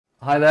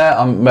Hi there,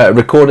 I'm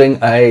recording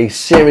a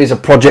series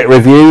of project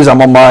reviews.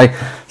 I'm on my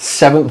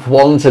 7th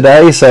one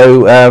today,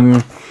 so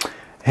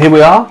here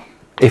we are.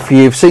 If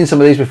you've seen some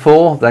of these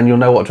before, then you'll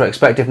know what to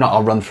expect. If not,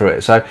 I'll run through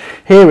it. So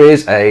here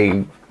is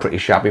a pretty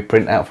shabby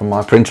printout from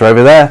my printer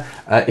over there.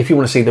 If you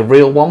want to see the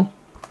real one,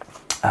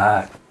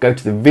 go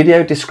to the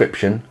video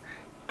description,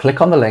 click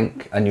on the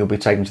link, and you'll be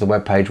taken to the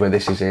web page where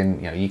this is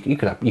in. You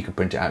could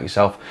print it out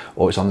yourself,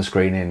 or it's on the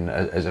screen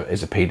as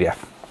a PDF.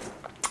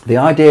 The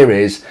idea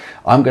is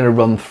I'm going to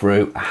run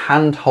through a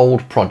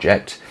handhold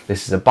project.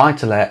 This is a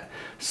buy-to-let,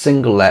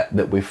 single let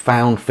that we've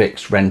found,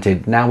 fixed,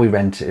 rented. Now we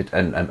rent it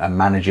and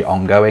manage it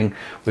ongoing.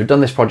 We've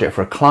done this project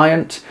for a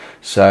client,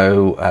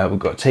 so we've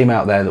got a team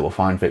out there that will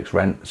find, fix,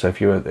 rent. So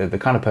if you're the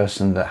kind of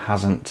person that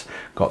hasn't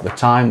got the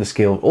time, the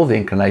skill, or the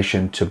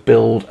inclination to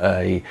build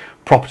a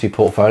property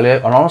portfolio,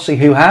 and honestly,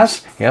 who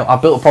has? I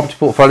built a property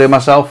portfolio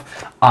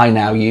myself. I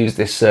now use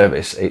this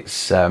service.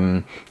 It's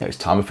it's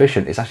time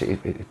efficient. It's actually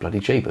it's bloody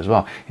cheap as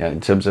well.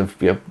 In terms of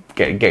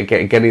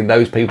getting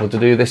those people to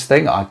do this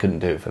thing, I couldn't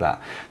do it for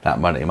that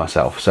money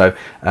myself. So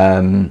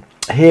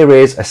here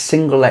is a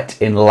single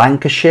let in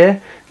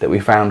Lancashire that we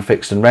found,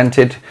 fixed and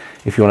rented.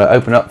 If you want to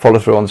open up, follow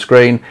through on the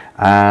screen,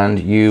 and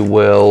you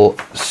will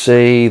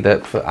see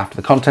that after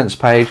the contents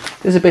page,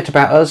 there's a bit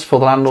about us for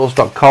the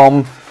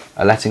landlords.com.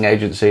 A letting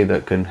agency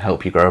that can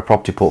help you grow a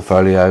property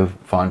portfolio,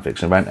 find,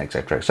 fix and rent,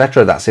 etc,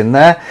 etc. That's in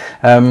there.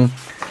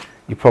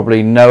 You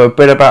probably know a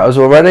bit about us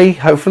already,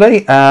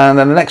 hopefully. And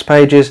then the next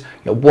page is,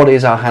 what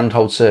is our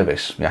handhold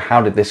service?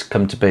 How did this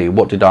come to be?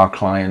 What did our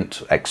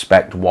client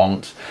expect,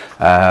 want?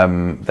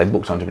 They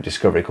booked onto a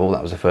discovery call.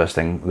 That was the first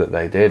thing that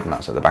they did, and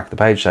that's at the back of the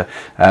page. So,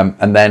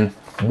 and then,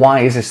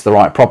 why is this the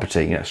right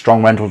property?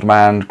 Strong rental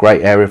demand,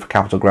 great area for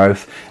capital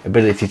growth,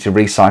 ability to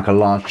recycle a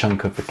large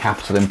chunk of the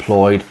capital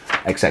employed,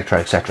 etc,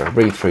 etc.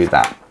 Read through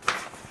that.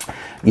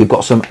 You've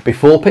got some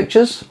before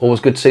pictures. Always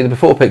good to see the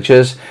before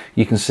pictures.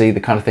 You can see the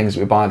kind of things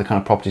that we buy, the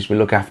kind of properties we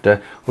look after.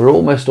 We're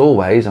almost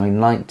always,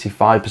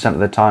 95% of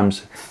the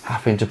times,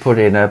 having to put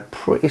in a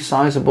pretty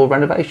sizable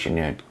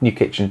renovation. New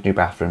kitchens, new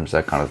bathrooms,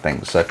 that kind of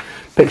things. So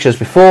pictures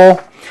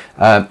before,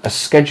 a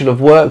schedule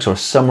of works or a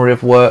summary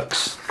of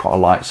works. Quite a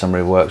light summary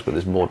of works, but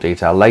there's more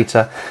detail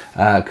later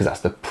because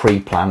that's the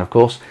pre-plan, of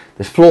course.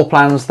 There's floor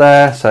plans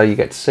there, so you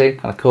get to see,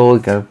 kind of cool.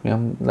 They're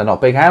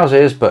not big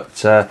houses, but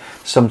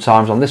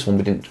sometimes on this one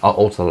we didn't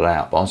alter the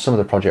layout, but on some of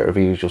the project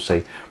reviews you'll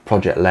see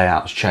project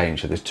layouts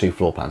change. So there's two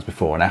floor plans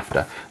before and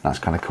after. That's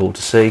kind of cool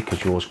to see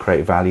because you always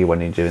create value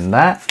when you're doing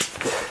that.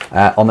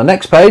 On the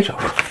next page,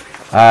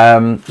 you've got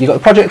the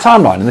project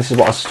timeline, and this is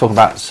what I was talking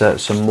about,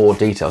 some more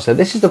detail. So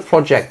this is the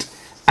project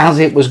as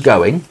it was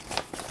going.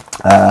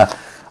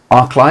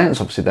 Our clients,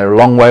 obviously, they're a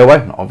long way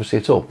away. Not obviously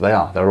at all, they're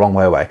a long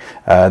way away.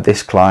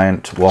 This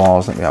client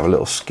was, let me have a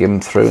little skim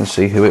through and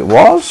see who it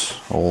was.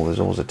 Oh, there's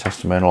always a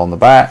testimonial on the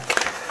back.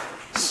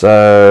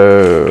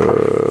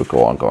 So,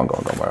 go on,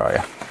 where are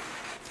you?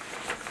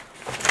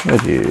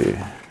 Where'd you?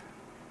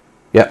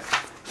 Yep,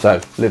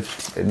 so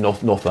lives in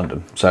North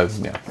London. So,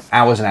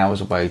 hours and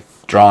hours away,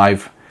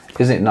 drive.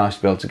 Isn't it nice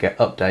to be able to get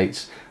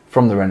updates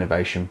from the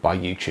renovation by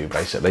YouTube,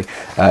 basically?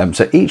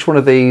 So each one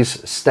of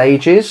these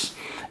stages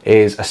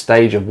is a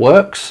stage of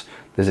works.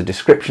 There's a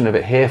description of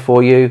it here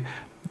for you,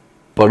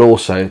 but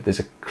also there's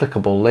a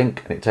clickable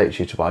link and it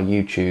takes you to our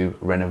YouTube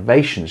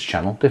renovations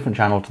channel, different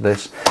channel to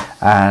this,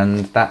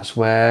 and that's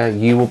where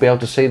you will be able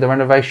to see the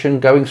renovation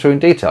going through in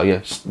detail.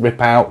 You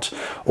rip out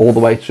all the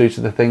way through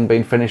to the thing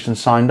being finished and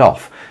signed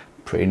off.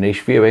 Pretty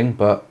niche viewing,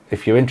 but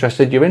if you're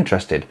interested, you're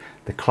interested.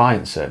 The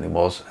client certainly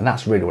was, and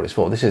that's really what it's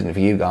for. This isn't for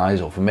you guys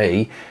or for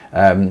me.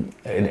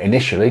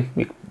 Initially,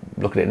 you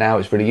look at it now,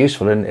 it's really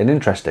useful and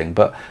interesting,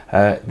 but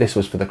this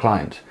was for the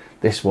client.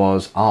 This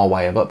was our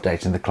way of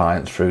updating the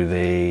client through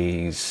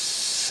the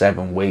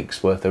 7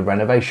 weeks worth of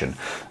renovation.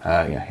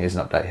 Here's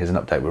an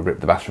update, we've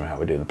ripped the bathroom out,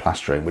 we're doing the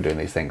plastering, we're doing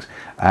these things.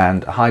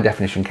 And a high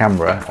definition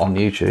camera on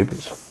YouTube,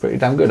 it's pretty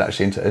damn good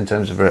actually in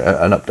terms of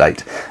an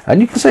update.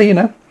 And you can see,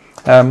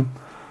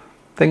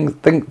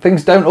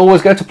 things don't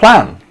always go to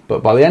plan,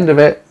 but by the end of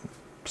it,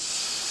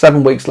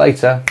 7 weeks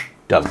later,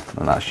 done,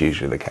 and that's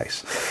usually the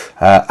case.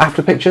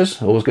 After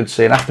pictures, always good to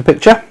see an after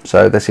picture.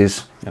 So this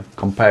is,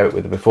 compare it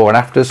with the before and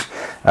afters.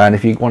 And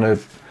if you want to,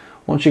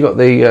 once you've got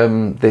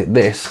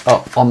this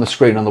up on the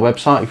screen on the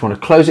website, if you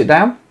want to close it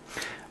down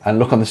and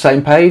look on the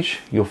same page,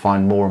 you'll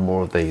find more and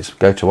more of these.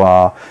 Go to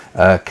our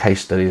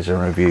case studies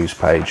and reviews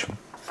page.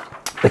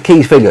 The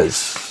key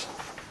figures.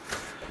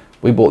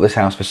 We bought this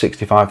house for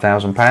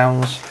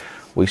 £65,000.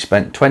 We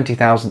spent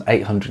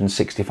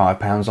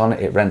 £20,865 on it.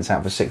 It rents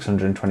out for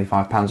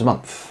 £625 a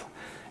month.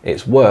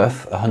 It's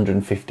worth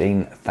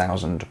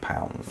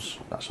 £115,000.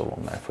 That's all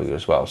on there for you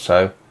as well.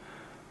 So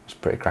it's a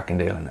pretty cracking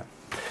deal, isn't it?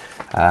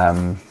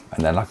 And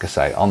then, like I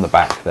say, on the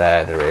back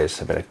there is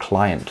a bit of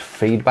client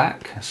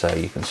feedback, so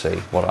you can see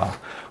what our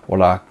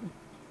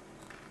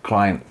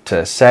client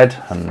said,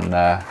 and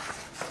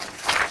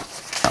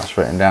that's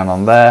written down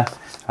on there.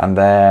 And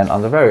then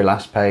on the very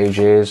last page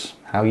is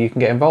how you can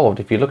get involved.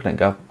 If you look at it and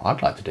go,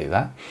 I'd like to do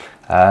that.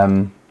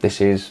 this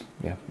is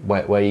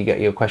where you get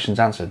your questions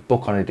answered.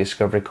 Book on a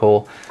discovery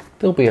call.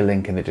 There'll be a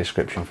link in the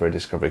description for a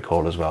discovery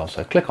call as well.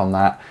 So click on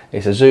that.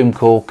 It's a Zoom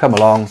call. Come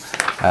along.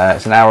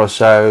 It's an hour or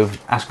so.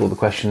 Ask all the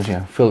questions.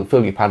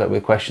 Fill your pad up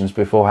with questions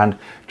beforehand.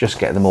 Just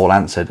get them all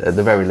answered. At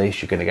the very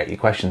least, you're going to get your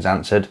questions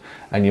answered,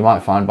 and you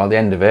might find by the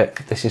end of it,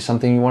 this is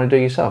something you want to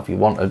do yourself. You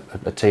want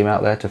a team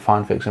out there to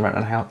find, fix, and rent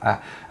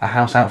a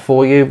house out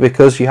for you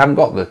because you haven't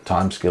got the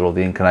time, skill, or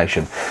the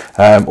inclination.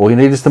 All you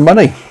need is the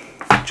money.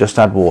 Just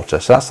add water.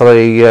 So that's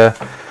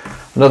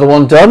another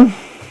one done.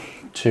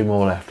 2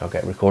 more left. I'll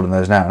get recording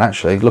those now, and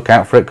actually look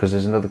out for it because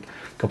there's another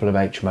couple of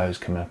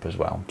HMOs coming up as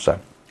well. So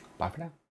bye for now.